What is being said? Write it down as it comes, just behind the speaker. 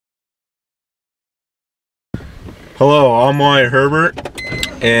Hello, I'm Wyatt Herbert,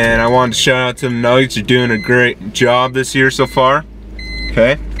 and I wanted to shout out to the Nuggets. You're doing a great job this year so far.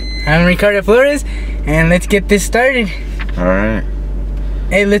 Okay? I'm Ricardo Flores, and let's get this started. Alright.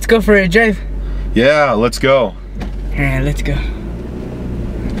 Hey, let's go for a drive. Yeah, let's go. Alright, let's go.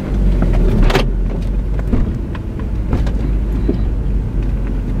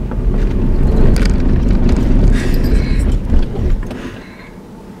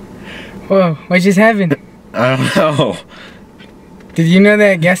 Whoa, what just happened? I don't know. Did you know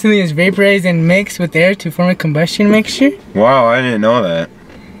that gasoline is vaporized and mixed with air to form a combustion mixture? Wow, I didn't know that.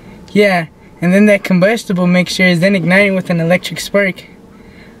 Yeah, and then that combustible mixture is then ignited with an electric spark.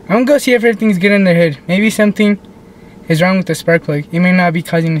 I'm gonna go see if everything's good under the hood. Maybe something is wrong with the spark plug. It may not be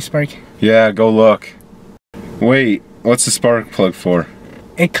causing the spark. Yeah, go look. Wait, what's the spark plug for?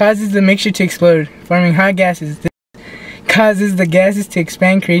 It causes the mixture to explode, forming hot gases. This causes the gases to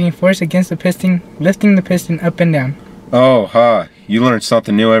expand, creating force against the piston, lifting the piston up and down. Oh, ha. You learn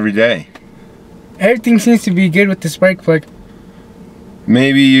something new every day. Everything seems to be good with the spark plug.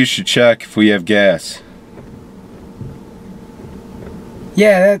 Maybe you should check if we have gas.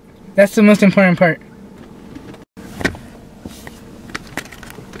 Yeah, that's the most important part.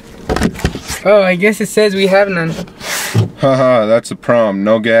 Oh, I guess it says we have none. Haha, that's a problem.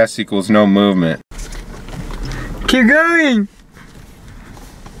 No gas equals no movement. Keep going!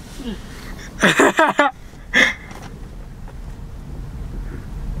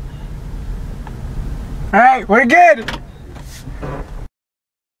 Alright, we're good!